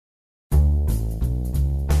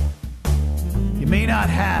may not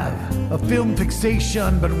have a film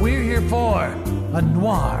fixation, but we're here for a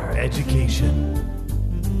noir education.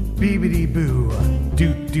 Beebity-boo,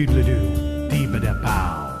 doot-doodle-doo,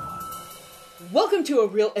 dee-ba-da-pow. Welcome to A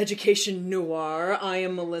Real Education Noir. I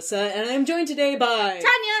am Melissa, and I am joined today by...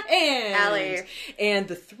 Tanya! And... Allie. And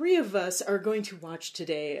the three of us are going to watch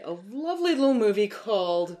today a lovely little movie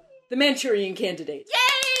called The Manchurian Candidate. Yay!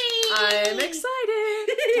 I'm excited.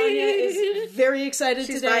 Tanya is very excited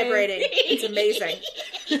She's today. vibrating. It's amazing.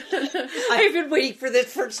 I've been waiting for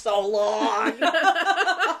this for so long.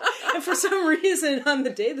 And for some reason, on the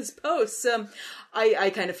day this posts,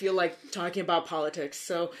 I kind of feel like talking about politics.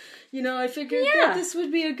 So, I figured that this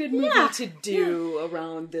would be a good movie to do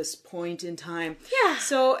around this point in time. Yeah.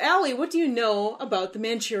 So, Allie, what do you know about The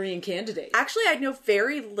Manchurian Candidate? Actually, I know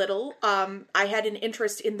very little. I had an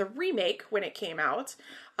interest in the remake when it came out,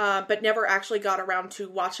 but never actually got around to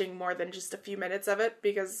watching more than just a few minutes of it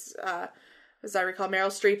because, as I recall, Meryl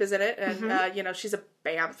Streep is in it, and, she's a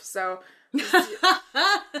BAMF, so...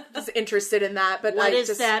 was interested in that, but what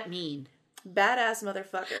does that mean? Badass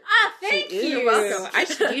motherfucker. Ah, thank you. You're welcome. I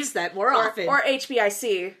should use that more often. Or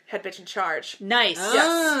HBIC, head bitch in charge. Nice.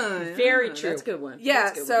 Yes. Very true. That's a good one. Yeah,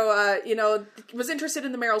 That's a good so, one. was interested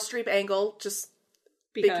in the Meryl Streep angle just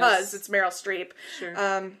because it's Meryl Streep.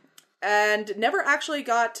 Sure. And never actually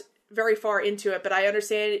got very far into it, but I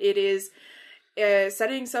understand it is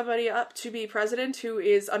setting somebody up to be president who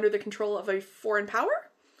is under the control of a foreign power.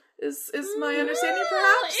 Is my understanding,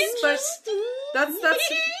 perhaps? But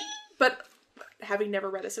but having never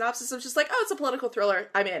read a synopsis, I'm just like, oh, it's a political thriller.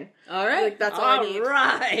 I'm in. All right. Like, that's all I need.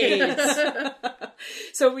 Right.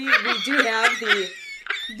 So we do have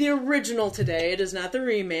the original today. It is not the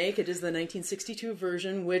remake. It is the 1962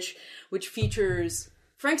 version, which features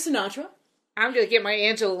Frank Sinatra. I'm going to get my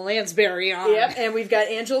Angela Lansbury on. Yep, and we've got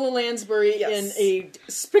Angela Lansbury in a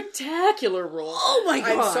spectacular role. Oh my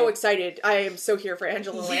God. I'm so excited. I am so here for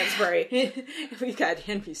Angela Lansbury. We've got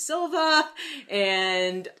Henry Silva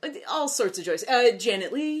and all sorts of joys.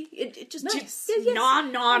 Janet Leigh. It just Nice.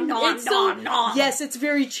 Non. Yes, it's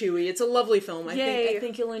very chewy. It's a lovely film. I Yay.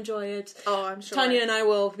 think you'll enjoy it. Oh, I'm sure. Tanya and I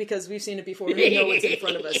will, because we've seen it before. We know what's in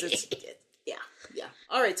front of us. Yeah.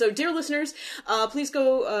 All right. So, dear listeners, please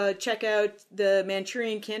go check out The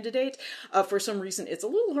Manchurian Candidate. For some reason, it's a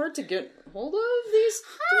little hard to get hold of these.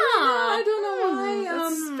 I don't know why.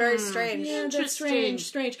 That's very strange. Yeah, that's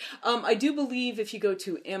strange. I do believe if you go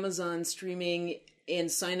to Amazon streaming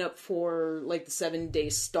and sign up for like the 7-day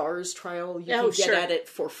Stars trial, you can get at it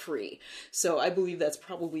for free. So I believe that's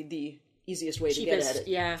probably the easiest way to get at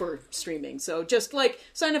it for streaming. So just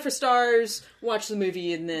sign up for Stars, watch the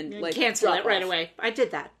movie, and then cancel it right away. I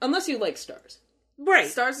did that. Unless you like Stars. Right.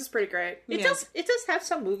 Stars is pretty great. It does have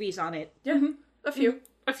some movies on it. Yeah. Mm-hmm. A few.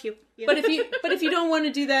 Yeah. But if you don't want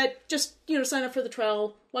to do that, just sign up for the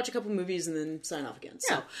trial, watch a couple movies, and then sign off again.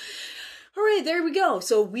 So, all right, there we go.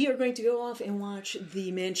 So we are going to go off and watch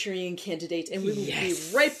The Manchurian Candidate, and we will be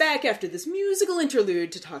right back after this musical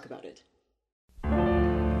interlude to talk about it.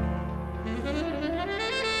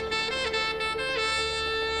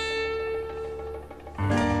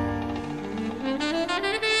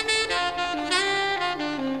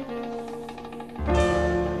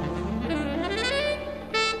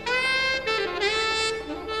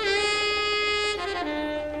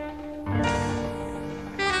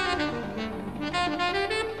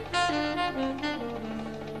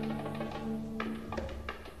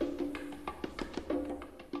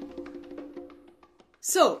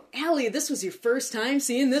 So, Allie, this was your first time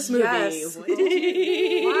seeing this movie. Yes. Wow,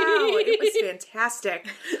 it was fantastic.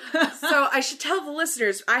 So I should tell the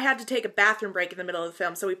listeners, I had to take a bathroom break in the middle of the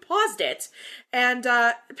film, so we paused it and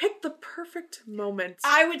picked the perfect moment.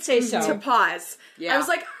 I would say so. To pause. Yeah. I was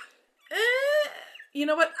like, you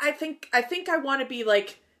know what? I think I want to be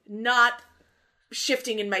not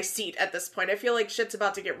shifting in my seat at this point. I feel like shit's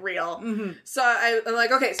about to get real. Mm-hmm. So I'm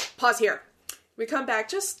like, okay, pause here. We come back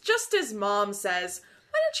just as Mom says,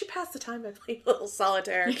 why don't you pass the time by playing a little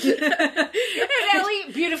solitaire? And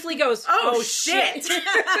Ellie beautifully goes, oh shit.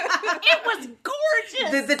 It was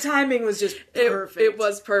gorgeous. The timing was just perfect. It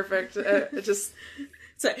was perfect.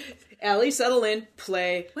 So, Allie, settle in,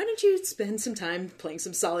 play. Why don't you spend some time playing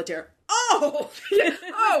some solitaire? Oh!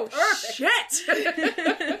 Shit!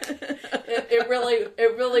 It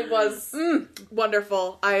really was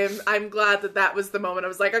wonderful. I'm glad that was the moment. I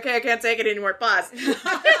was like, okay, I can't take it anymore. Pause.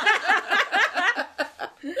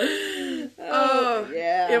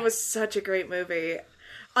 Yeah. It was such a great movie.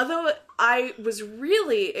 Although I was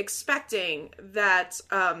really expecting that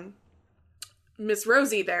Miss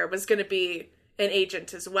Rosie there was going to be an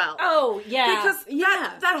agent as well. Oh, yeah. Because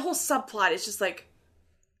that whole subplot is just like,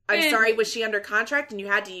 I'm sorry, was she under contract and you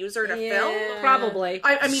had to use her to film? Probably.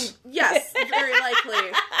 I mean, yes, very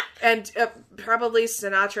likely. And probably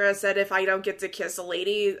Sinatra said, if I don't get to kiss a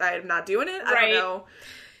lady, I'm not doing it. I don't know.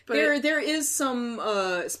 But there is some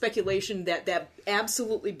speculation that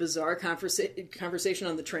absolutely bizarre conversation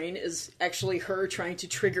on the train is actually her trying to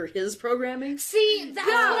trigger his programming. See, that's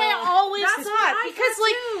what I always thought. Because,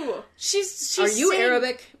 like, she's Are you saying,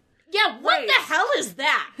 Arabic? Yeah, what the hell is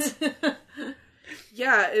that?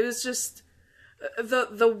 Yeah, it was just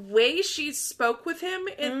the way she spoke with him.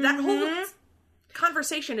 That whole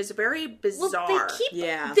conversation is very bizarre.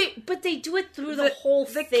 Well, but they do it through the whole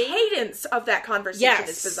thing. The cadence of that conversation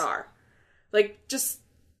is bizarre. Like, just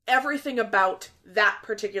everything about that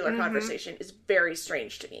particular conversation is very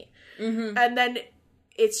strange to me. And then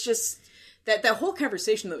it's just that whole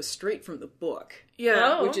conversation that was straight from the book.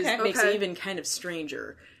 Yeah, which makes it even kind of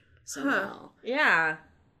stranger somehow. Yeah.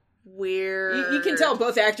 Weird. You can tell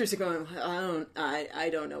both actors are going, I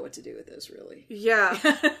don't know what to do with this, really. Yeah.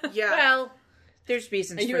 Yeah. Well, there's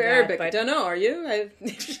reasons for that. Are you Arabic? But... I don't know. Are you? I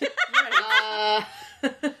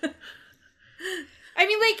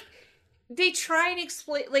mean, like, they try and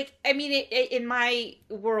explain, like, I mean, in my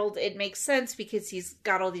world, it makes sense because he's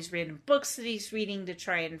got all these random books that he's reading to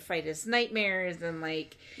try and fight his nightmares and,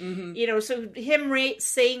 like, you know, so him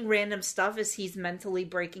saying random stuff as he's mentally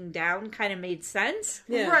breaking down kind of made sense.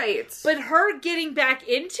 Yeah. Right. But her getting back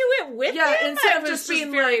into it with him, instead of just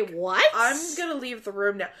being very, like, what? I'm gonna leave the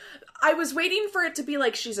room now. I was waiting for it to be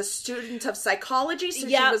like she's a student of psychology, so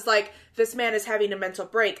she was like, this man is having a mental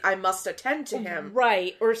break. I must attend to him.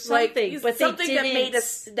 Right, or something. Like, but something they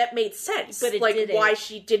didn't, that made sense. But it like, didn't. why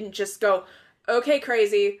she didn't just go, okay,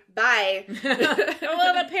 crazy, bye.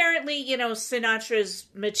 Well, apparently, you know, Sinatra's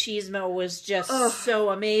machismo was just so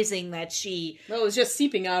amazing that she... Well, it was just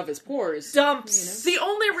seeping out of his pores. Dumps the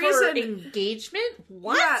only reason... engagement?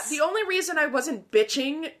 What? Yeah, the only reason I wasn't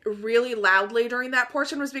bitching really loudly during that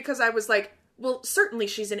portion was because I was like, well, certainly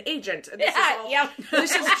she's an agent. And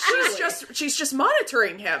she's just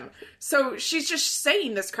monitoring him. So she's just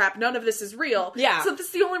saying this crap. None of this is real. Yeah. So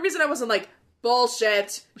that's the only reason I wasn't like,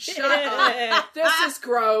 bullshit. Shut up. This is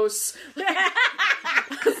gross.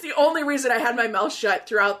 That's the only reason I had my mouth shut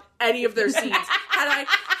throughout any of their scenes.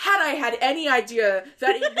 Had I had any idea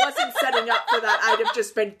that it wasn't setting up for that, I'd have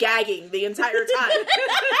just been gagging the entire time.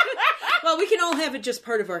 Well, we can all have it just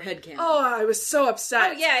part of our headcanon. Oh, I was so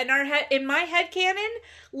upset. Oh yeah, in my headcanon,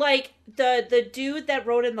 like the dude that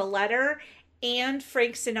wrote in the letter and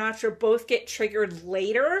Frank Sinatra both get triggered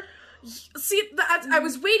later. See, I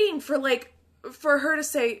was waiting for her to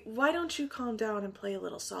say, why don't you calm down and play a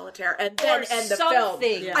little solitaire and then end the film.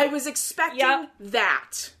 Yeah. I was expecting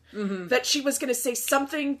that. That she was going to say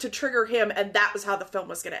something to trigger him, and that was how the film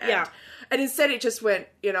was going to end. Yeah. And instead it just went,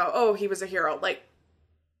 you know, oh, he was a hero. Like,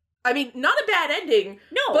 I mean, not a bad ending.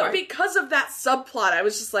 No. But because of that subplot, I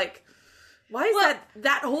was just like, why is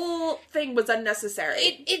that whole thing was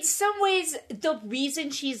unnecessary? In some ways, the reason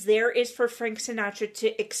she's there is for Frank Sinatra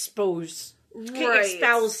to espouse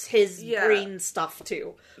his brain stuff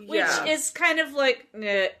too, which is kind of like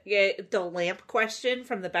the lamp question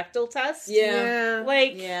from the Bechdel test.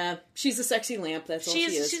 She's a sexy lamp. That's all she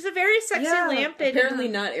is. She's a very sexy lamp. And, apparently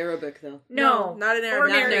not Arabic though. No, not an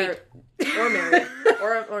Arabic. Or married. Or married.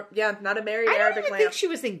 or not a married Arabic lamp. I think she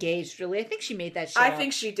was engaged, really. I think she made that shit up. I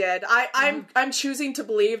think she did. I'm choosing to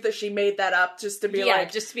believe that she made that up just to be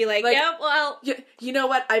yeah, well... You know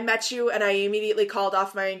what? I met you and I immediately called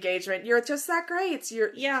off my engagement. You're just that great.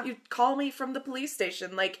 You call me from the police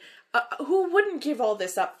station. Like, who wouldn't give all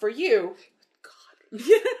this up for you? God.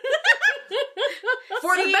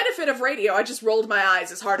 For the benefit of radio, I just rolled my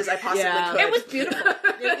eyes as hard as I possibly could. It was beautiful.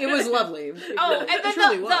 It was lovely. And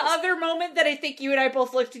then the other moment that I think you and I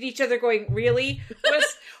both looked at each other going, really?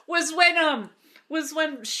 Was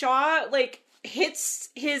when Shaw, like, hits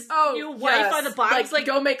his new wife on the box. Like,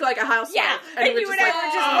 go make, like, a house. Yeah. And you and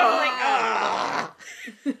I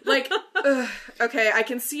were just like, okay, I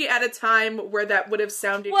can see at a time where that would have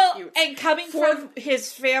sounded cute. And coming from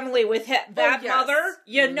his family with that mother,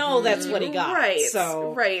 you know that's what he got. Right.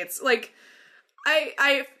 So. Right. Like,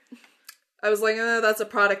 I was like, that's a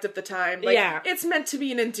product of the time. Like, it's meant to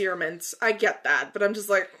be an endearment. I get that. But I'm just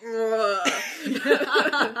like,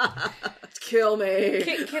 kill me.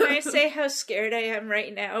 Can I say how scared I am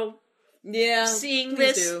right now? Yeah. Seeing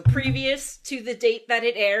this previous to the date that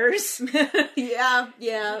it airs. Yeah.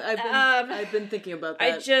 I've been thinking about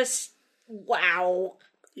that. Wow.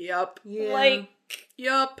 Yep. Yeah. Like,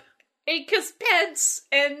 yep. Because Pence,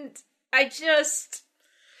 and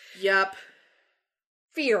Yep.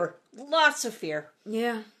 Fear. Lots of fear.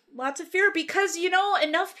 Yeah. Lots of fear because, you know,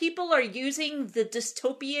 enough people are using the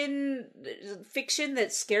dystopian fiction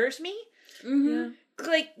that scares me. Mm-hmm.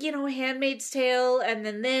 Like, you know, Handmaid's Tale and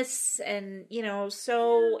then this and, you know,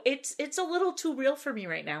 so it's a little too real for me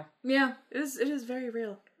right now. Yeah. It is very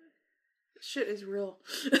real. Shit is real.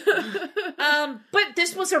 But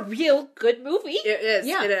this was a real good movie. It is.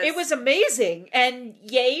 Yeah. It is. It was amazing. And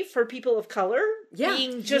yay for people of color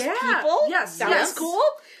being just people. Yes. That was cool.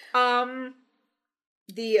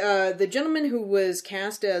 The gentleman who was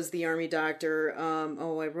cast as the army doctor,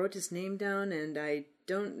 I wrote his name down and I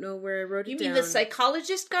don't know where I wrote it down. You mean the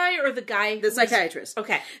psychologist guy or the guy The psychiatrist.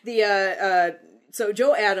 Okay. So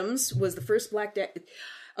Joe Adams was the first black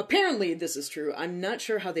apparently this is true. I'm not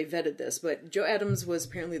sure how they vetted this, but Joe Adams was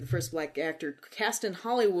apparently the first black actor cast in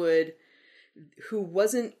Hollywood who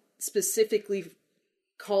wasn't specifically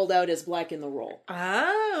called out as black in the role.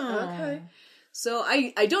 Oh. Okay. So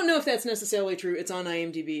I don't know if that's necessarily true. It's on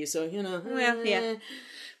IMDb, so you know. Well, yeah.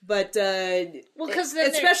 But because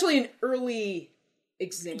especially an early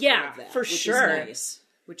example of that, for sure.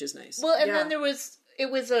 Which is nice. Well, and then it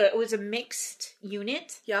was a mixed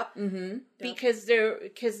unit. Yep. Mm-hmm. Because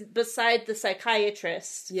beside the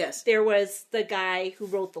psychiatrist, Yes, there was the guy who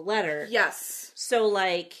wrote the letter. Yes. So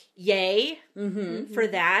like, yay for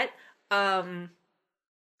that.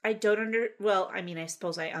 I don't I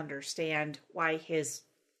suppose I understand why his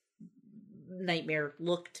nightmare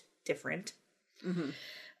looked different. Mm-hmm.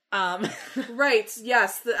 Right.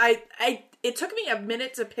 Yes. It took me a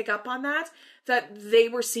minute to pick up on that they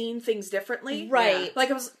were seeing things differently. Right. Yeah. Like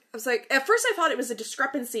I was like, at first I thought it was a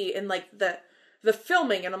discrepancy in like the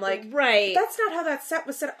filming, and I'm like, right, that's not how that set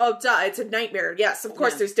was set up. Oh, duh, it's a nightmare. Yes, of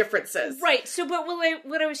course there's differences. Right. So, but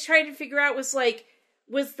what I was trying to figure out was like,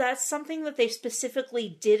 was that something that they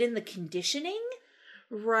specifically did in the conditioning?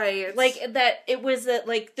 Right. Like that it was that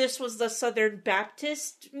like this was the Southern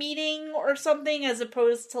Baptist meeting or something as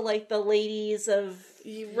opposed to like the ladies of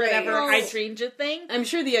whatever hydrangea thing. I'm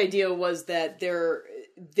sure the idea was that they're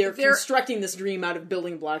constructing this dream out of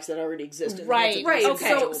building blocks that already exist. Right.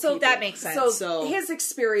 Okay. So that makes sense. So his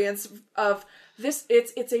experience of this,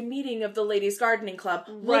 it's a meeting of the Ladies Gardening Club,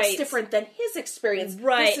 looks different than his experience.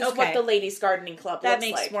 Right. This is what the Ladies Gardening Club that looks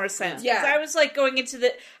like. That makes more sense. Yeah. I was like going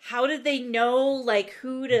into how did they know like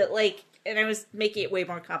who to like, and I was making it way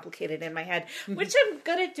more complicated in my head, which I'm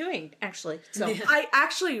good at doing actually. So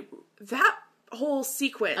that whole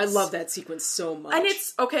sequence, I love that sequence so much, and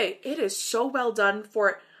it is so well done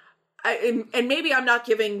and maybe I'm not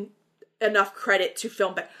giving enough credit to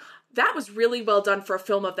film, but that was really well done for a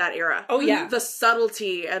film of that era. Oh yeah, the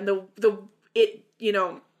subtlety and the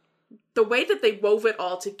way that they wove it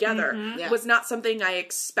all together was not something I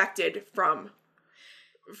expected from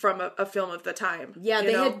a film of the time. Yeah,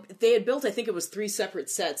 they had built, I think it was 3 separate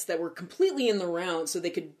sets that were completely in the round, so they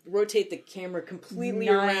could rotate the camera completely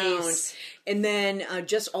around, and then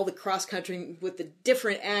just all the cross-cutting with the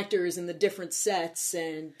different actors and the different sets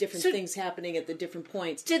and different things happening at the different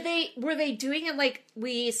points. Were they doing it like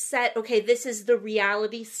we set, okay, this is the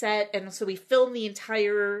reality set, and so we filmed the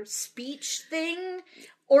entire speech thing?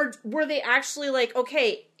 Or were they actually like,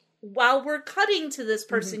 okay, while we're cutting to this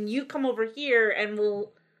person, you come over here and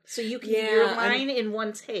so you can do your line in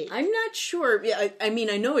one take. I'm not sure. Yeah, I mean,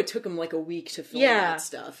 I know it took them like a week to film that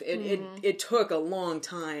stuff. It took a long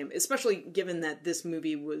time, especially given that this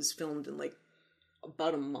movie was filmed in like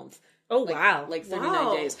about a month. Oh, wow. Like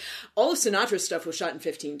 39 days. All of Sinatra's stuff was shot in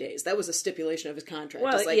 15 days. That was a stipulation of his contract.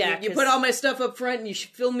 Well, it's like, you put all my stuff up front and you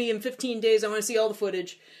should film me in 15 days. I want to see all the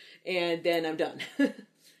footage. And then I'm done.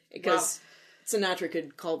 Because Sinatra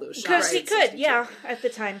could call those shots. Because he could, at the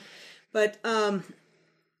time. But,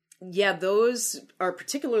 those are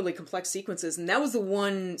particularly complex sequences, and that was the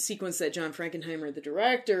one sequence that John Frankenheimer, the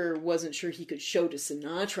director, wasn't sure he could show to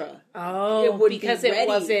Sinatra. Oh, because it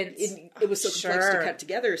wasn't... It was so complex to cut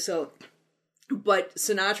together, so... But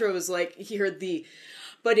Sinatra was like, he heard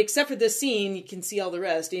but except for this scene, you can see all the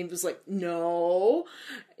rest, and he was like, no.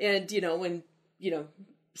 And, when,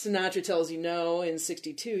 Sinatra tells you no in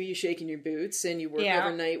 62, you shake in your boots, and you work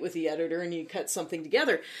overnight with the editor, and you cut something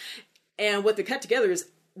together. And what they cut together is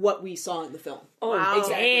what we saw in the film. Oh, wow.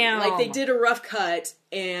 Exactly. Damn. Like, they did a rough cut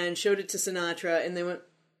and showed it to Sinatra, and they went,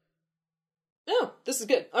 oh, this is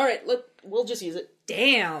good. All right, we'll just use it.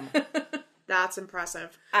 Damn. That's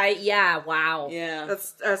impressive. Wow. Yeah.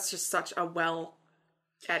 That's just such a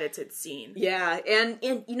well-edited scene. Yeah, and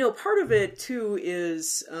part of it, too,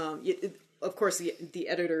 is, of course, the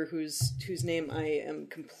editor whose name I am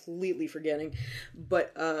completely forgetting,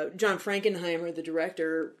 but John Frankenheimer, the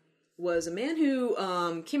director, was a man who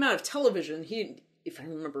came out of television. if I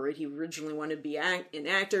remember right, he originally wanted to be an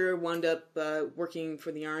actor, wound up working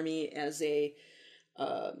for the Army as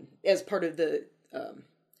part of the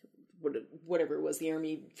whatever it was, the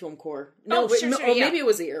Army Film Corps. Maybe it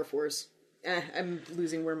was the Air Force. I'm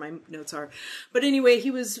losing where my notes are. But anyway, he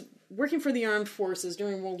was working for the armed forces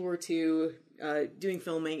during World War II, doing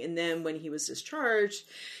filming, and then when he was discharged,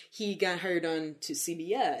 he got hired on to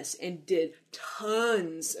CBS and did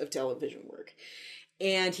tons of television work.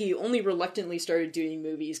 And he only reluctantly started doing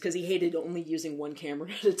movies because he hated only using one camera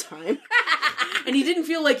at a time. And he didn't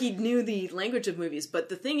feel like he knew the language of movies. But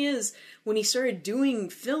the thing is, when he started doing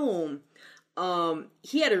film,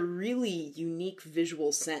 he had a really unique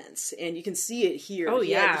visual sense. And you can see it here. Oh,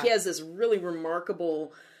 he has this really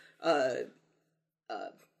remarkable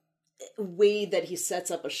way that he sets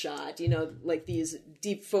up a shot. You know, like these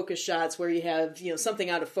deep focus shots where you have, you know, something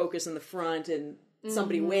out of focus in the front and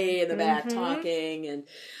somebody way in the back talking, and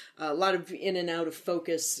a lot of in and out of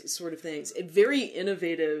focus sort of things. Very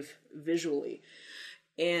innovative visually.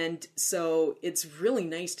 And so it's really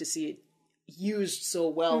nice to see it used so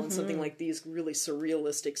well in something like these really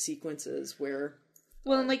surrealistic sequences where...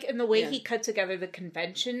 Well, and like in the way he cut together the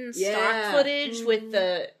convention stock footage with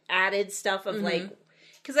the added stuff of like...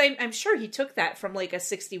 Because I'm sure he took that from like a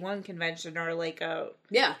 61 convention or like a...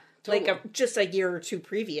 Yeah. Totally. Like just a year or two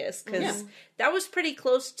previous, because that was pretty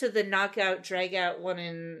close to the knockout, drag-out one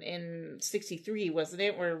in 63, wasn't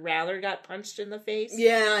it? Where Rather got punched in the face?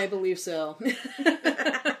 Yeah, I believe so.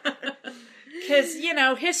 Because, you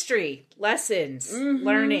know, history, lessons,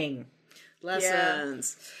 learning.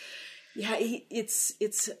 Lessons. Yeah, it's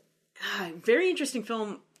a very interesting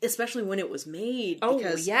film, especially when it was made.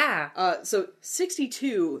 Because, so,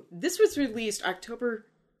 62, this was released October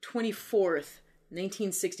 24th,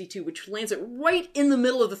 1962, which lands it right in the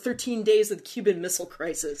middle of the 13 days of the Cuban Missile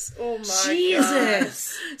Crisis. Oh my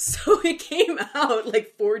Jesus! God. So it came out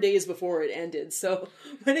like 4 days before it ended. So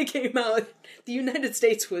when it came out, the United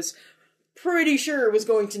States was pretty sure it was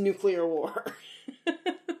going to nuclear war.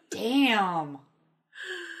 Damn.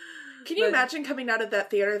 Can you imagine coming out of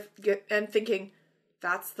that theater and thinking,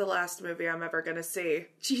 that's the last movie I'm ever going to see?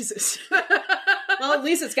 Jesus. Well, at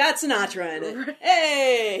least it's got Sinatra in it.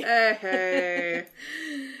 Hey! Hey.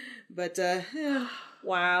 But, yeah.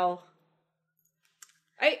 Wow.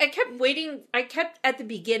 I kept waiting. I kept, at the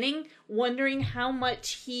beginning, wondering how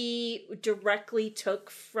much he directly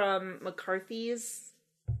took from McCarthy's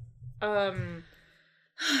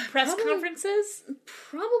press conferences.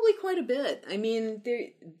 Probably quite a bit. I mean,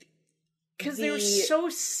 because they were so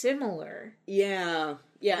similar. Yeah.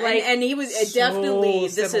 Yeah, like, and he was definitely,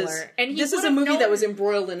 this is a movie that was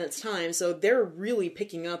embroiled in its time, so they're really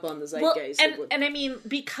picking up on the zeitgeist. Well, and I mean,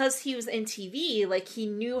 because he was in TV, like, he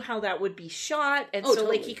knew how that would be shot, and so,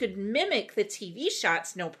 totally. Like, he could mimic the TV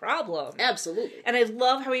shots, no problem. Absolutely. And I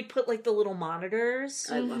love how he'd put, like, the little monitors.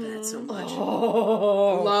 I love that so much.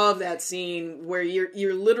 Oh. Love that scene where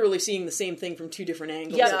you're literally seeing the same thing from two different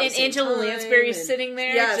angles. Yeah, and Angela Lansbury's sitting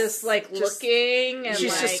there, just looking, and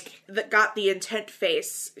she's just got the intent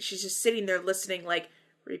face. She's just sitting there listening, like,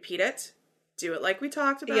 repeat it, do it like we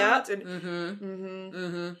talked about, and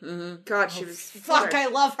God, she was fuck. I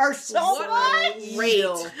love her so much. Great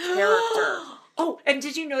character. Oh, and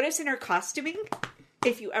did you notice in her costuming?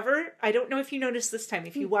 If you ever, I don't know if you noticed this time.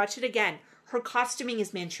 If you watch it again, her costuming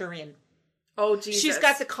is Manchurian. Oh, Jesus. She's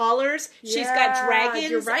got the collars. Yeah, she's got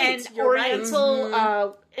dragons and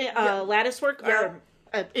Oriental lattice work. Yeah.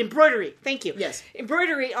 Embroidery. Thank you. Yes.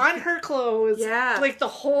 Embroidery on her clothes. Yeah. Like the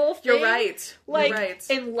whole thing. You're right. Like, you're right.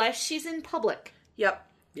 Unless she's in public. Yep.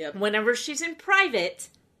 Whenever she's in private.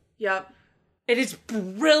 Yep. It is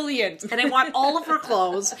brilliant. And I want all of her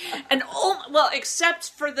clothes. And except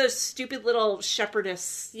for the stupid little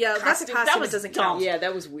shepherdess. Yeah, that's a costume that doesn't count. Yeah,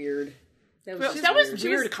 that was weird. That was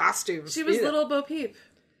weird costumes. She was little Bo Peep.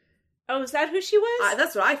 Oh, is that who she was?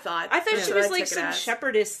 That's what I thought. I thought she was like some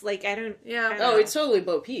shepherdess. Like, I don't. Yeah. I don't know. It's totally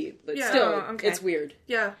Bo Peep, but still, it's weird.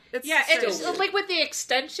 Yeah. It's like with the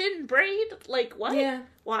extension braid. Like, what? Yeah.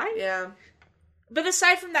 Why? Yeah. But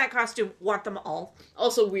aside from that costume, want them all.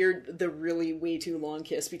 Also weird, the really way too long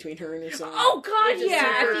kiss between her and her son. Oh, God, at the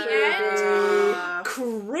end.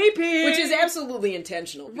 Creepy. Which is absolutely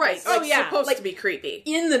intentional. Right. It's supposed to be creepy.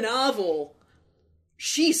 In the novel,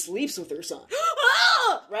 she sleeps with her son.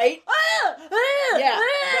 Right? Yeah.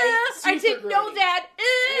 Right? I didn't know that.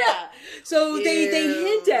 Yeah. So they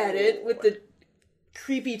hint at it with the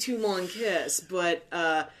creepy too long kiss, but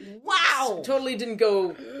wow, totally didn't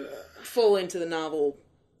go full into the novel.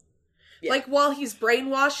 Yeah. Like while he's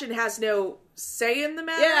brainwashed and has no say in the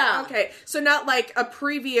matter? Yeah. Okay. So not like a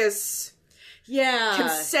previous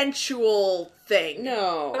consensual thing.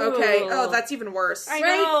 No. Okay. Ooh. Oh, that's even worse. I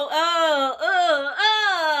know.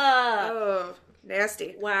 Oh,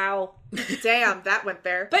 nasty. Wow. Damn, that went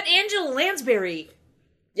there. But Angela Lansbury,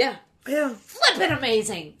 Yeah. Yeah. flippin'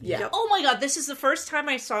 amazing. Yeah. Oh my god, this is the first time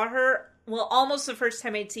I saw her. Well, almost the first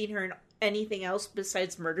time I'd seen her in anything else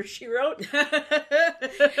besides Murder, She Wrote.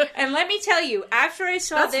 And let me tell you, after I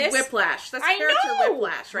saw That's whiplash. That's character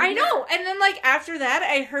whiplash, right? I know. And then, after that,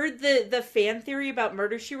 I heard the fan theory about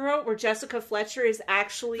Murder, She Wrote, where Jessica Fletcher is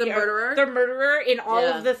actually The murderer? The murderer in all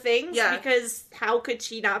Yeah. of the things. Yeah. Because how could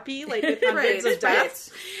she not be? With hundreds of Right.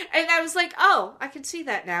 deaths. And I was like, oh, I can see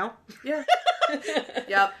that now. Yeah.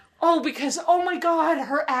 Yep. Oh, because, oh my god,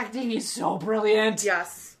 her acting is so brilliant.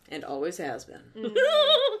 Yes. And always has been.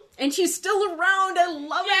 Mm-hmm. And she's still around. I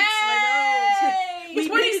love it. I know.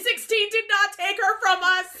 2016 did not take her from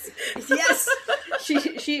us. Yes. She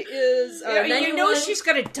is. You know she's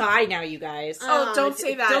gonna die now, you guys. Oh, don't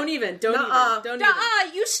say that. Don't even. Don't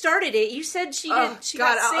even. You started it. You said she didn't. She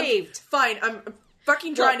got saved. Fine, I'm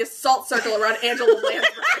fucking drawing a salt circle around Angela Lansbury.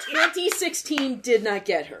 2016 did not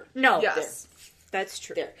get her. No. Yes. That's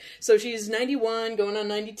true. There. So she's 91, going on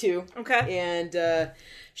 92. Okay. And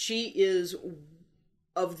she is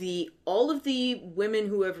all of the women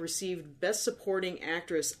who have received Best Supporting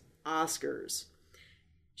Actress Oscars.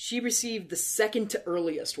 She received the second to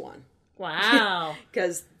earliest one. Wow.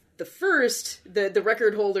 Because the first, the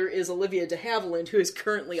record holder is Olivia de Havilland, who is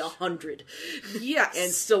currently 100. Yes.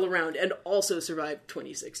 And still around, and also survived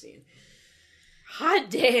 2016. Hot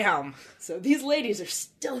damn. So these ladies are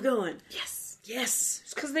still going. Yes. Yes.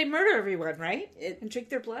 It's because they murder everyone, right? And drink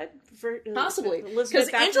their blood? Possibly. Elizabeth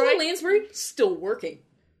Because Angela Lansbury, still working.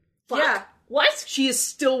 Fuck. Yeah. What? She is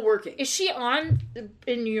still working. Is she on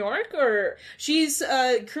in New York, or? She's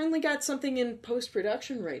currently got something in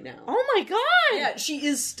post-production right now. Oh my god! Yeah, she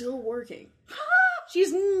is still working.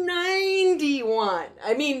 She's 91.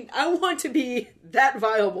 I mean, I want to be that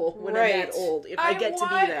viable when I'm that old, if I get to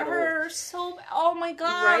be that her old. So, oh my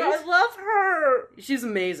god, Right? I love her. She's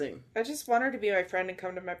amazing. I just want her to be my friend and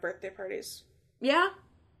come to my birthday parties. Yeah?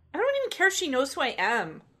 I don't even care if she knows who I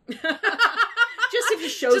am. Just if she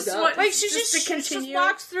shows Just up. what- Like, she Just just to continue.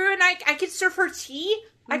 walks through and I could serve her tea.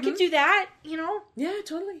 I could do that, you know? Yeah,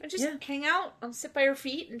 totally. I just hang out, I'll sit by her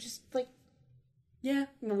feet and just, Yeah,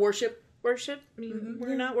 worship. worship. I mean,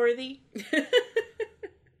 we're not worthy.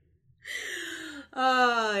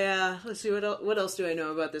 Yeah. Let's see, what else do I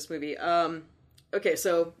know about this movie? Okay,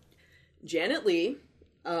 so Janet Leigh,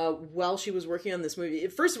 while she was working on this movie,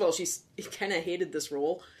 first of all, she kind of hated this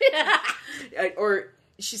role. Or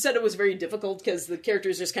she said it was very difficult because the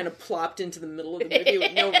characters just kind of plopped into the middle of the movie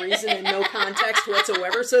with no reason and no context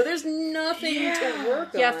whatsoever. So there's nothing to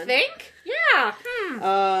work on. You think? Yeah.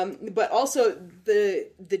 But also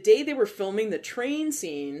the day they were filming the train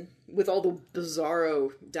scene with all the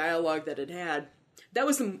bizarro dialogue that it had, that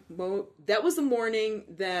was the morning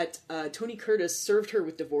that Tony Curtis served her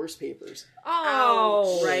with divorce papers.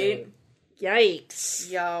 Oh. Right?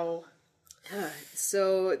 Yikes. Yo.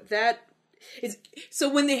 So that is so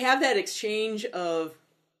when they have that exchange of,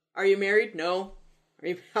 "Are you married? No.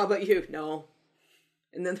 How about you? No."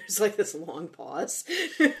 And then there's like this long pause.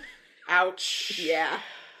 Ouch. Yeah.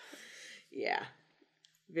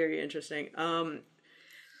 Very interesting.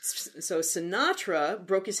 So Sinatra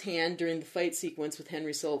broke his hand during the fight sequence with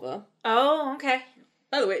Henry Silva. Oh, okay.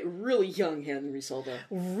 By the way, really young Henry Silva.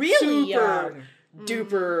 Really young.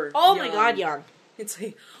 Duper. Oh young. my god, young. It's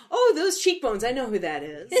like, oh, those cheekbones, I know who that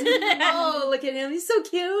is. Oh, look at him, he's so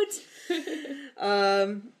cute.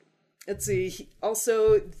 Let's see.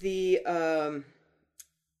 Also, the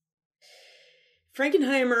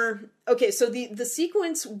Frankenheimer. Okay, so the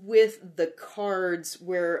sequence with the cards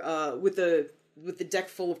where with the deck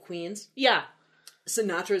full of queens. Yeah.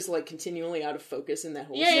 Sinatra's like continually out of focus in that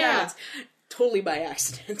whole Yeah. sequence. Totally by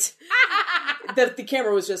accident. That the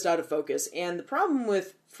camera was just out of focus. And the problem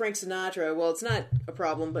with Frank Sinatra, well, it's not a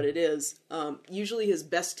problem, but it is. Usually his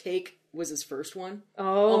best take was his first one.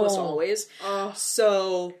 Oh. Almost always.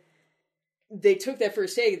 So they took that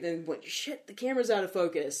first take and then went, shit, the camera's out of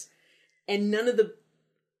focus. And none of the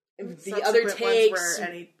other takes were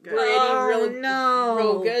any good.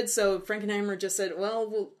 real good. So Frankenheimer just said,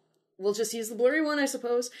 well, we'll just use the blurry one, I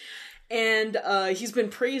suppose. And he's been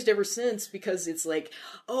praised ever since because it's like,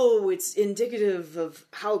 oh, it's indicative of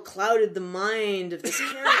how clouded the mind of this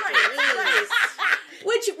character is.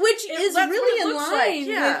 Which is really in line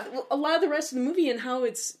with a lot of the rest of the movie and how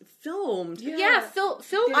it's filmed. Yeah, film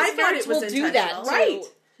I thought it was will do that. intentional. Right.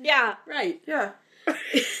 Yeah. Right. Yeah. I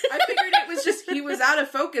figured it was just he was out of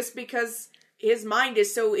focus because his mind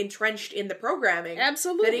is so entrenched in the programming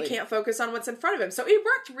Absolutely. that he can't focus on what's in front of him. So it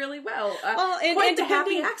worked really well. Quite a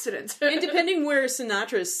happy accident. And depending where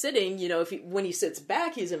Sinatra is sitting, you know, when he sits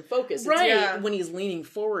back, he's in focus. Right. Yeah. When he's leaning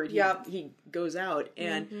forward, he goes out.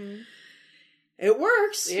 And it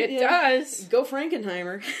works. It does. Go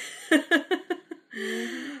Frankenheimer.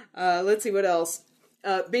 Let's see what else.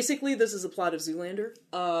 Basically, this is a plot of Zoolander.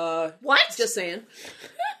 What? Just saying.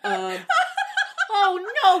 Oh,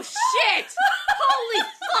 no shit! Holy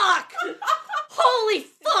fuck! Holy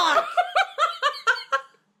fuck!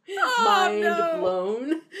 Mind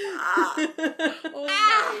blown. Oh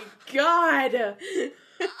my god.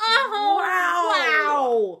 Oh,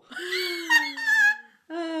 wow!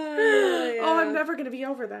 Oh, I'm never gonna be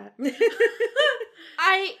over that.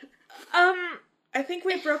 I think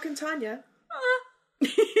we've broken Tanya.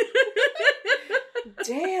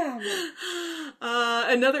 Damn.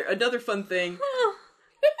 Another fun thing.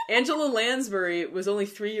 Angela Lansbury was only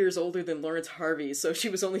 3 years older than Lawrence Harvey, so she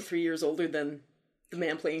was only 3 years older than the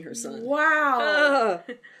man playing her son. Wow.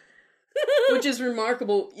 Which is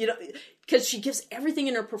remarkable, you know, because she gives everything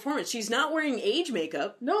in her performance. She's not wearing age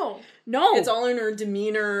makeup. No. It's all in her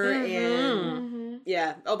demeanor, and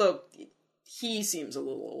yeah, although he seems a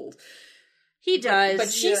little old. He does.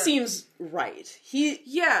 But she seems right.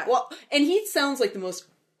 Well, and he sounds like the most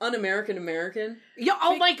un-American American. Yeah,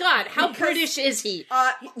 oh my god, how British is he?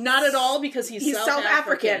 Not at all, because he's South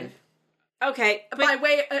African. Okay. By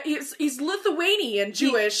way, he's Lithuanian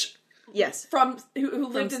Jewish. Yes. Who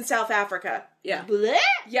lived in South Africa. Yeah. Blech?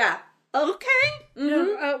 Yeah. Okay.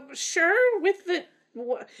 Sure, with the...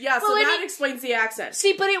 Yeah, so that explains the accent.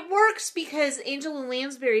 See, but it works because Angela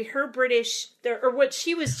Lansbury, her British, or what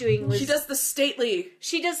she was doing was... She does the stately...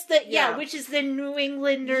 She does the, which is the New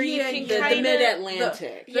Englander, you can kind of... The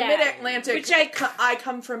Mid-Atlantic. The Mid-Atlantic, which I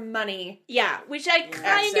come from money. Yeah, which I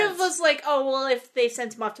kind of was like, oh, well, if they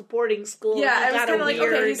sent him off to boarding school, yeah, I was kind of like,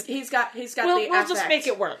 okay, he's got the affect. We'll just make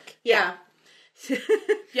it work. Yeah.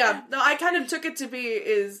 Yeah, no, I kind of took it to be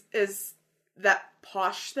is that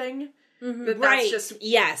posh thing.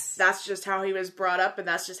 That's just how he was brought up, and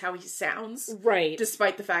that's just how he sounds. Right.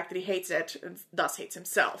 Despite the fact that he hates it, and thus hates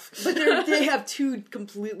himself. But they have two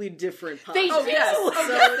completely different pops. They do. So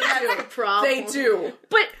that's the problem. They do.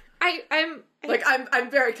 But I'm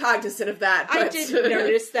very cognizant of that. But... I didn't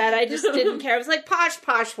notice that. I just didn't care. I was like,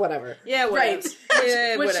 posh, whatever. Yeah, whatever. Right.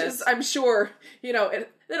 Yeah, which is, I'm sure, you know, it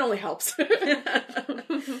only helps.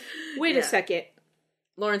 Wait a second.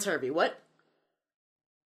 Lawrence Harvey, what?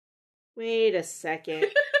 Wait a second.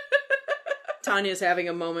 Tanya's having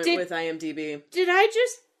a moment with IMDb.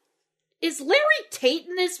 Is Larry Tate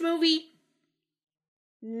in this movie?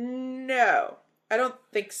 No. I don't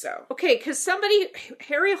think so. Okay, because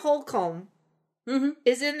Harry Holcomb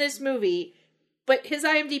is in this movie, but his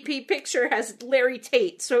IMDb picture has Larry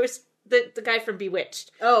Tate, so it's the guy from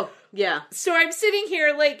Bewitched. Oh, yeah. So I'm sitting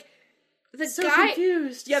here like,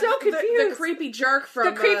 confused. Yeah, so confused. The creepy jerk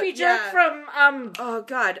from... Oh,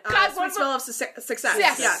 God. Sweet Smell of Success.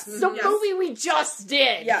 Yes. The movie we just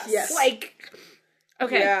did. Yes. Like...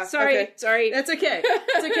 Okay, yeah, sorry. That's okay.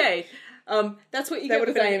 It's okay. That's what you get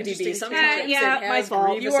with IMDb. Sometimes my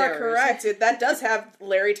fault. You are correct. That does have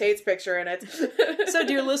Larry Tate's picture in it. So,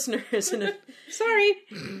 dear listeners, sorry.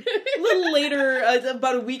 A little later,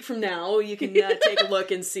 about a week from now, you can take a look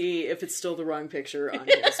and see if it's still the wrong picture on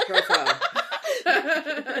his profile.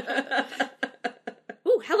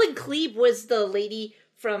 Ooh, Helen Klebe was the lady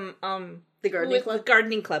from the Gardening Club. The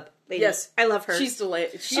Gardening Club lady. Yes, I love her. She's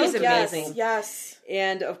delightful. She's amazing. Yes.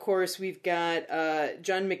 And of course, we've got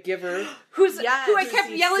John McGiver, who I kept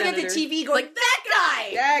yelling at the TV, going, "That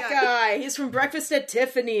guy! He's from Breakfast at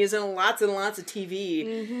Tiffany's and lots of TV."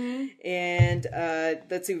 Mm-hmm. And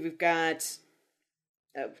let's see, we've got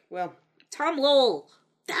Tom Lowell.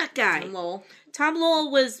 That guy. Tom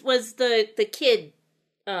Lowell was the kid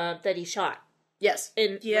that he shot. Yes.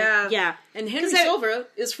 And yeah. And Henry Silva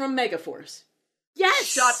is from Megaforce. Yes.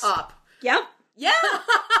 Shut up. Yep. Yeah.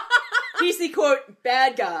 He's the, quote,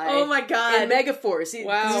 bad guy. Oh my God. In Megaforce.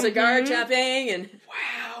 He's cigar chopping and...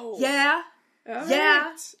 Wow. Yeah.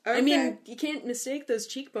 Yeah. Okay. I mean, you can't mistake those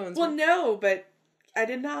cheekbones. Well, no, but I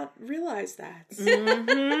did not realize that.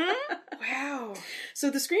 Mm-hmm. Wow. So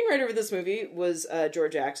the screenwriter of this movie was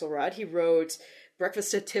George Axelrod. He wrote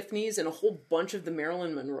Breakfast at Tiffany's and a whole bunch of the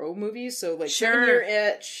Marilyn Monroe movies. So, like, 7 Year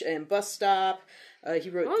Itch and Bus Stop.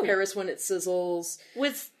 He wrote Paris When It Sizzles.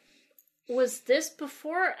 Was this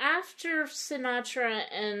before or after Sinatra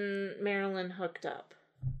and Marilyn hooked up?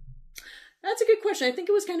 That's a good question. I think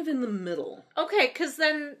it was kind of in the middle. Okay, because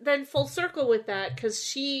then full circle with that, because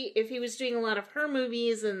if he was doing a lot of her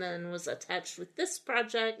movies and then was attached with this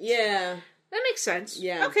project. Yeah. That makes sense.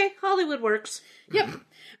 Yeah. Okay, Hollywood works. Yep.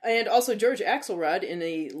 And also George Axelrod, in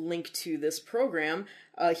a link to this program,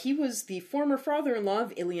 he was the former father-in-law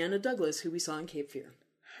of Ileana Douglas, who we saw in Cape Fear.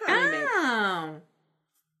 Oh.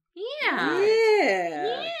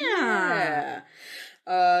 Yeah. Yeah.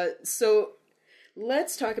 So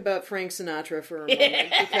let's talk about Frank Sinatra for a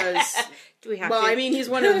moment, because, do we have well, to? I mean, he's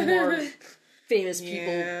one of the more famous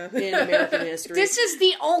people in American history. This is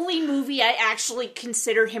the only movie I actually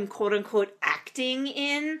consider him quote-unquote acting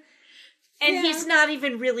in. And he's not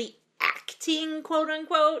even really acting,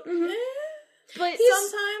 quote-unquote. Mm-hmm. But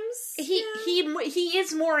sometimes he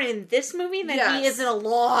is more in this movie than he is in a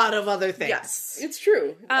lot of other things. Yes. It's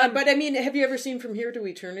true. But, I mean, have you ever seen From Here to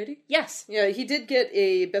Eternity? Yes. Yeah, he did get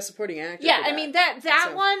a Best Supporting Actor. Yeah, I mean,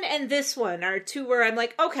 that one and this one are two where I'm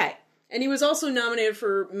like, okay. And he was also nominated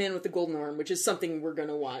for Man with the Golden Arm, which is something we're going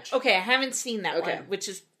to watch. Okay, I haven't seen that one, which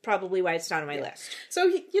is probably why it's not on my list. So,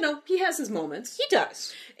 he has his moments. He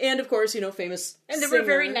does. And, of course, famous And there singer. were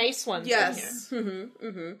very nice ones Yes. in here. Mm-hmm,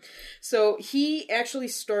 mm-hmm. So, he actually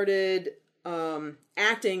started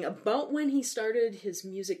acting about when he started his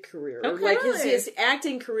music career. Okay. Like, his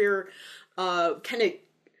acting career kind of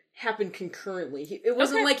happened concurrently. It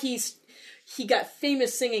wasn't like he got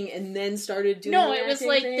famous singing and then started doing No, it was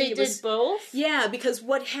like thing. they did both. Yeah, because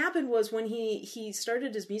what happened was when he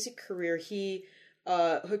started his music career, he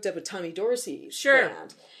hooked up with Tommy Dorsey's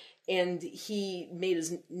band. And he made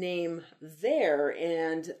his name there.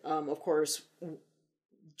 And, of course,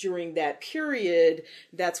 during that period,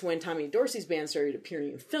 that's when Tommy Dorsey's band started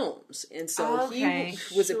appearing in films. And so he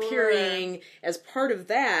was appearing as part of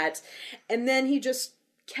that. And then he just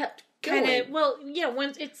kept going.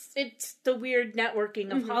 Once it's the weird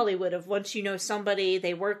networking of Hollywood of once you know somebody,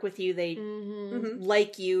 they work with you, they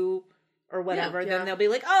like you or whatever, then they'll be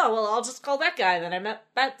like, oh, well, I'll just call that guy that I met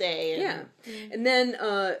that day. And, and then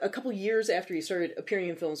a couple years after he started appearing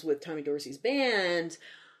in films with Tommy Dorsey's band,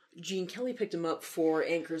 Gene Kelly picked him up for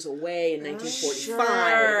Anchors Away in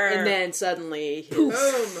 1945, and then suddenly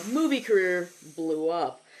his movie career blew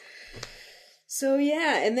up. So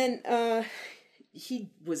and then he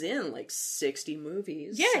was in like 60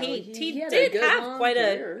 movies. Yeah, so he had did a good have quite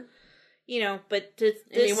career. But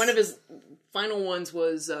I mean, one of his final ones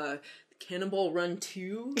was Cannonball Run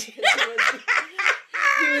 2. He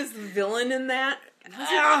was the villain in that.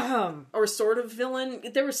 Or sort of villain.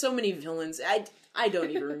 There were so many villains. I don't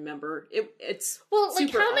even remember. It's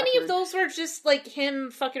like how many awkward. of those were just like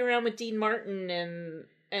him fucking around with Dean Martin and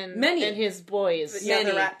many and his boys? Yeah,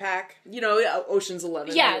 the Rat Pack. Ocean's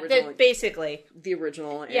 11. Yeah, basically the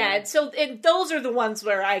original. And and those are the ones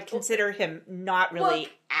where I consider him not really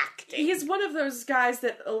acting. He's one of those guys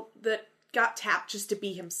that got tapped just to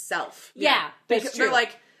be himself. Yeah, because they're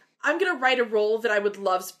like, I'm going to write a role that I would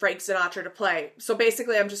love Frank Sinatra to play. So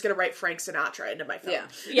basically, I'm just going to write Frank Sinatra into my film.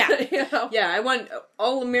 Yeah. I want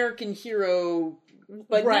all-American hero,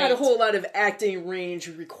 but not a whole lot of acting range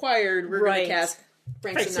required. We're going to cast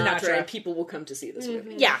Frank Sinatra, and people will come to see this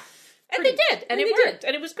movie. Yeah. And they did, and it worked,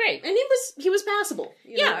 and it was great. And he was passable,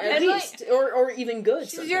 at least, or even good.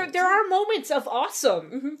 There are moments of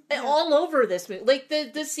awesome all over this movie, like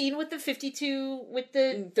the scene with the 52 with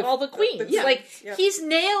all the queens. He's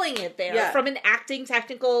nailing it there from an acting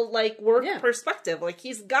technical work perspective. Like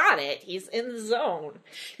he's got it. He's in the zone.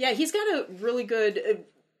 Yeah, he's got a really good.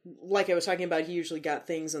 Like I was talking about, he usually got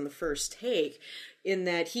things on the first take. In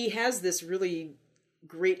that he has this really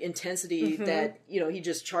great intensity that he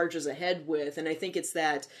just charges ahead with, and I think it's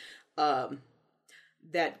that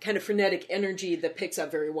that kind of frenetic energy that picks up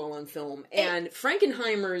very well on film. And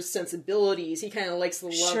Frankenheimer's sensibilities, he kind of likes the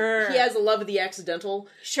love. He has a love of the accidental,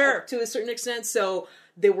 to a certain extent. So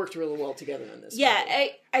they worked really well together on this. Yeah,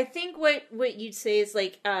 I think what you'd say is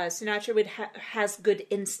Sinatra has good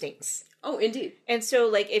instincts. Oh, indeed. And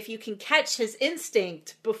so if you can catch his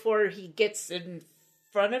instinct before he gets in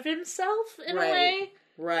front of himself in a way,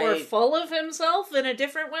 or full of himself in a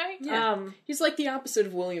different way. Yeah. He's like the opposite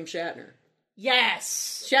of William Shatner.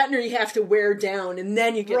 Yes, Shatner you have to wear down, and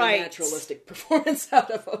then you get a naturalistic performance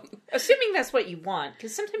out of him. Assuming that's what you want,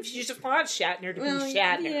 because sometimes you just want Shatner to be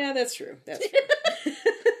Shatner. Yeah, that's true. That's true.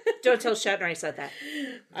 Don't tell Shatner I said that.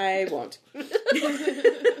 I won't.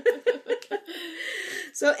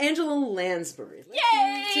 So, Angela Lansbury.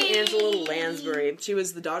 Yay! To Angela Lansbury. She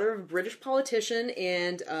was the daughter of a British politician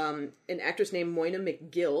and an actress named Moyna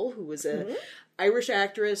McGill, who was an Irish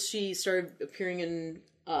actress. She started appearing in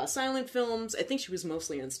silent films. I think she was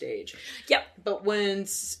mostly on stage. Yep. But when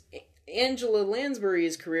Angela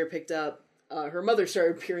Lansbury's career picked up, her mother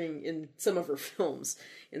started appearing in some of her films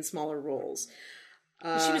in smaller roles.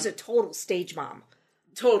 She was a total stage mom.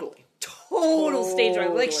 Totally. total stage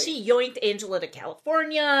right. Like, she yoinked Angela to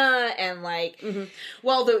California, and like... Mm-hmm.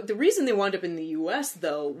 Well, the reason they wound up in the U.S.,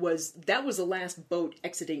 though, was that was the last boat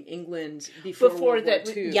exiting England before World War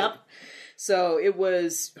II. Yep. So it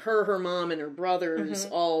was her mom, and her brothers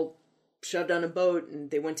all shoved on a boat, and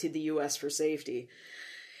they went to the U.S. for safety.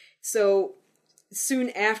 So soon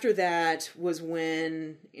after that was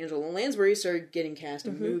when Angela Lansbury started getting cast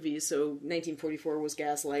in movies. So 1944 was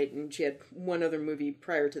Gaslight, and she had one other movie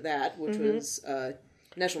prior to that, which was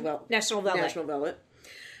National Velvet.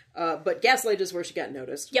 But Gaslight is where she got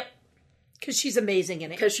noticed. Yep. Because she's amazing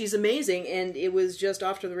in it. Because she's amazing, and it was just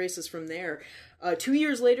off to the races from there. 2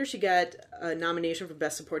 years later, she got a nomination for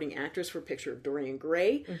Best Supporting Actress for Picture of Dorian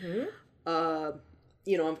Gray.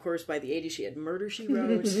 Of course, by the 80s, she had Murder, She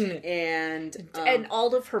Wrote, and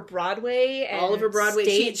all of her Broadway and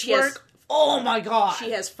stage she work. Has, oh my god! She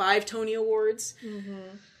has 5 Tony Awards,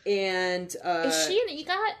 and is she an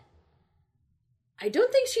EGOT? I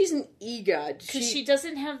don't think she's an EGOT because she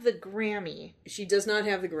doesn't have the Grammy. She does not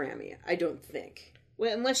have the Grammy. I don't think.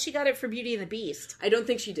 Well, unless she got it for Beauty and the Beast. I don't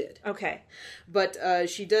think she did. Okay. But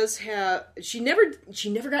she does have... She never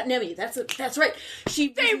got an Emmy. That's right.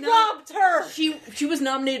 They robbed her! She was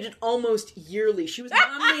nominated almost yearly. She was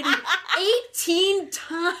nominated 18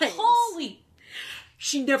 times. Holy...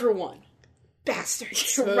 She never won.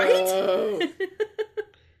 Bastards. Right?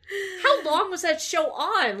 How long was that show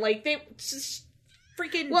on? Like, they... Just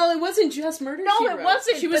freaking... Well, it wasn't just Murder, She Wrote. No, it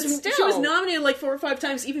wasn't, She was nominated like 4 or 5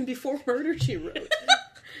 times even before Murder, She Wrote.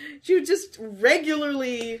 She was just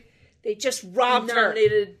regularly... They just robbed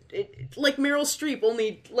nominated, her. Like Meryl Streep,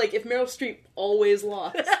 only, like, if Meryl Streep always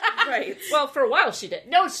lost. Right. Well, for a while she did.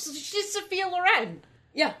 No, she's Sophia Loren.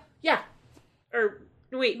 Yeah. Yeah. Or,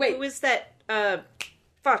 wait. Who was that, I'm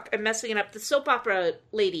messing it up. The soap opera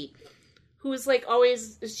lady. Who was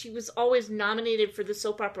she was always nominated for the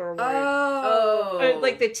soap opera award. Oh. Or,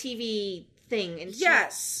 like the TV thing. And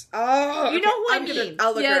yes. You know who I mean.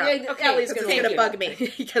 I'll look her up. Okay, Ellie's going to bug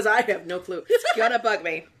me. Because I have no clue. It's going to bug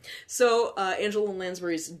me. So, Angela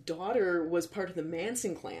Lansbury's daughter was part of the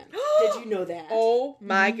Manson clan. Did you know that? Oh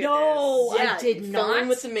my goodness. No, yeah, I did not. Fell in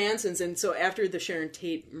with the Mansons, and so after the Sharon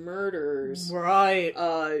Tate murders, right,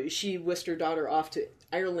 she whisked her daughter off to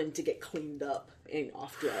Ireland to get cleaned up and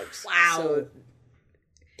off drugs. Wow. So,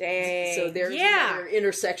 dang. So there's another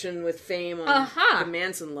intersection with fame on the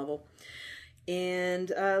Manson level. And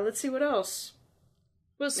let's see what else.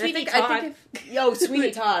 Well, Sweeney Todd.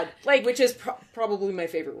 Sweeney Todd, which is probably my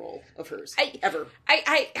favorite role of hers ever.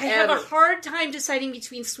 I have a hard time deciding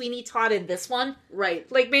between Sweeney Todd and this one. Right.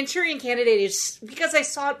 Like, Manchurian Candidate is... Because I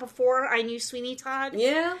saw it before I knew Sweeney Todd.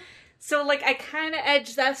 Yeah. So, like, I kind of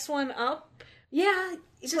edged this one up. Yeah.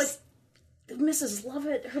 It's just... like, Mrs.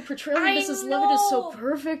 Lovett, her portrayal of Mrs. Lovett is so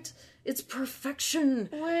perfect. It's perfection.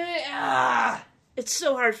 It's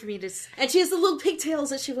so hard for me to... And she has the little pigtails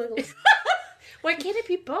that she wiggles. Why can't it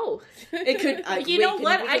be both? It could... you know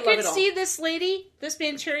what? I could see this lady, this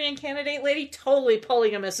Manchurian Candidate lady, totally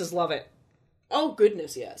pulling a Mrs. Lovett. Oh,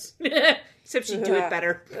 goodness, yes. Except she'd do it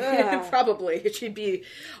better. Probably. She'd be...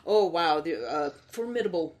 Oh, wow.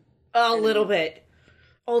 Formidable. A little bit.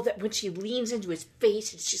 Oh, that when she leans into his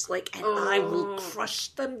face and she's like, and I will crush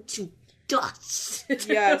them to dust.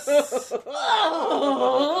 Yes.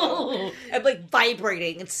 I'm like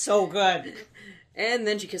vibrating. It's so good. And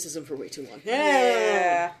then she kisses him for way too long.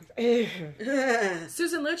 Yeah.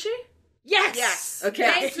 Susan Lucci? Yes.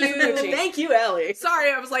 Okay. Thank you, Ellie.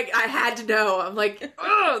 Sorry, I was like, I had to know. I'm like,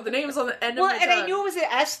 oh, the name's on the end of my tongue. And I knew it was an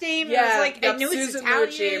S name. Yeah. I was like, I knew Susan it's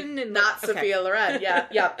Italian. Lucci, and not Sophia Loren. Yeah.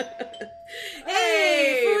 Yep.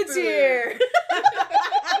 Hey, food's here.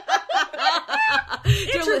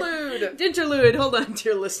 Interlude. Hold on,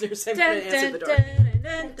 dear listeners. I'm going to answer the door.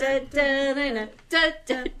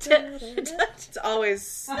 It's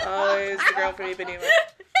always the girl from Ipanema.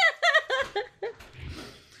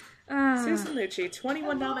 Susan Lucci,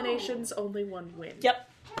 21 nominations, only 1 win. Yep.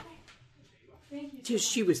 Dude,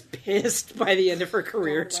 she was pissed by the end of her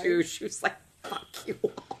career, too. Right? She was like, fuck you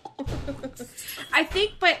all. I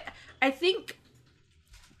think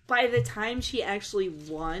by the time she actually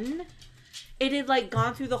won, it had, like,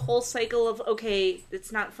 gone through the whole cycle of, okay,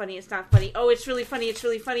 it's not funny, oh, it's really funny, it's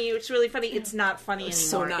not funny anymore.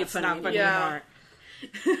 So not it's funny not funny anymore.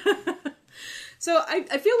 So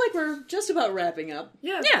I feel like we're just about wrapping up.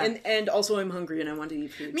 Yeah. And also I'm hungry and I want to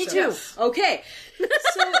eat food. Me too. Okay.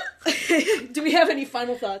 So do we have any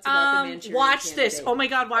final thoughts about the Manchurian Watch Candidate? this. Oh my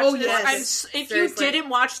god, watch this. Yes. If Seriously. You didn't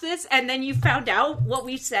watch this and then you found out what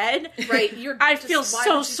we said, right? I feel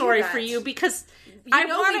so sorry for you because we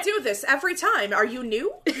do this every time. Are you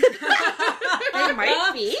new? I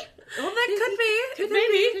might be. Well, that could be.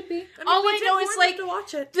 Maybe. Could be. All I know is, like, to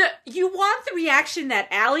watch it. You want the reaction that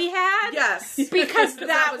Allie had? Yes. Because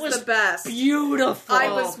that was the best. Beautiful. I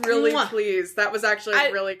was really pleased. That was actually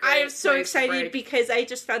really great. I am so excited because I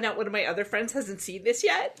just found out one of my other friends hasn't seen this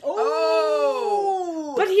yet.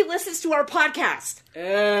 Oh! But he listens to our podcast.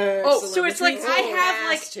 So it's like I have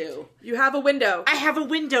like you have a window. I have a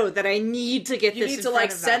window that I need to get. You this need to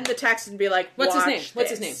like send the text and be like, "What's his name? This. What's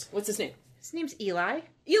his name? What's his name? His name's Eli.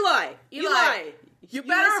 Eli. You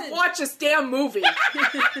better watch this damn movie.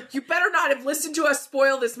 You better not have listened to us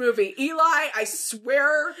spoil this movie. Eli, I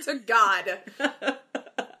swear to God.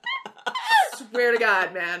 Swear to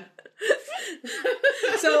God, man.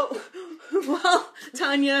 So, while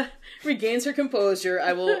Tanya regains her composure,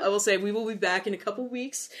 I will say we will be back in a couple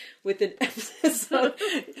weeks with an episode.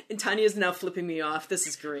 And Tanya is now flipping me off. This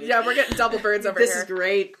is great. Yeah, we're getting double birds over here.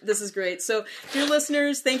 This is great. So, dear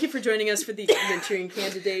listeners, thank you for joining us for the Manchurian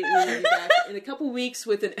Candidate. We will be back in a couple weeks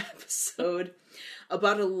with an episode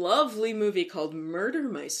about a lovely movie called Murder,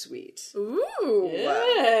 My Sweet. Ooh.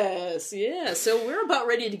 Yes, yeah. So we're about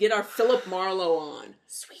ready to get our Philip Marlowe on.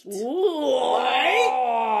 Sweet. Ooh,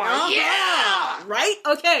 right? Yeah! Right?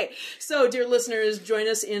 Okay. So, dear listeners, join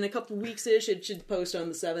us in a couple weeks-ish. It should post on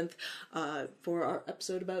the 7th for our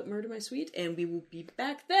episode about Murder, My Sweet. And we will be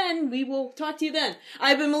back then. We will talk to you then.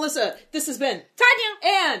 I've been Melissa. This has been Tanya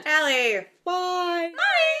and Allie. Bye.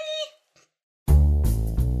 Bye.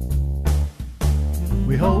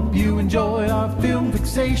 We hope you enjoyed our film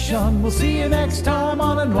fixation. We'll see you next time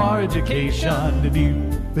on A Noir Education. Ba-doo,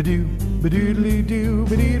 ba-doo, ba-doodly-doo,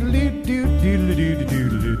 ba-doodly-doo,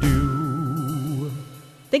 doodly-doo-doodly-doo.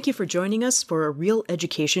 Thank you for joining us for A Real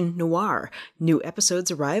Education Noir. New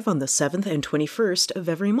episodes arrive on the 7th and 21st of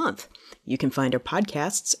every month. You can find our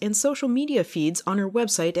podcasts and social media feeds on our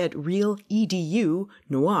website at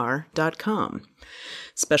realedunoir.com.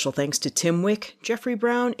 Special thanks to Tim Wick, Jeffrey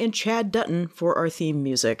Brown, and Chad Dutton for our theme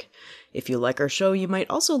music. If you like our show, you might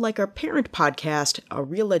also like our parent podcast, A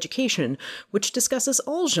Real Education, which discusses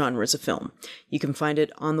all genres of film. You can find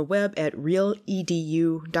it on the web at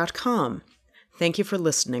realedu.com. Thank you for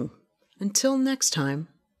listening. Until next time.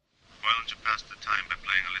 Why don't you pass the time by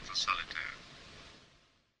playing a little solitaire?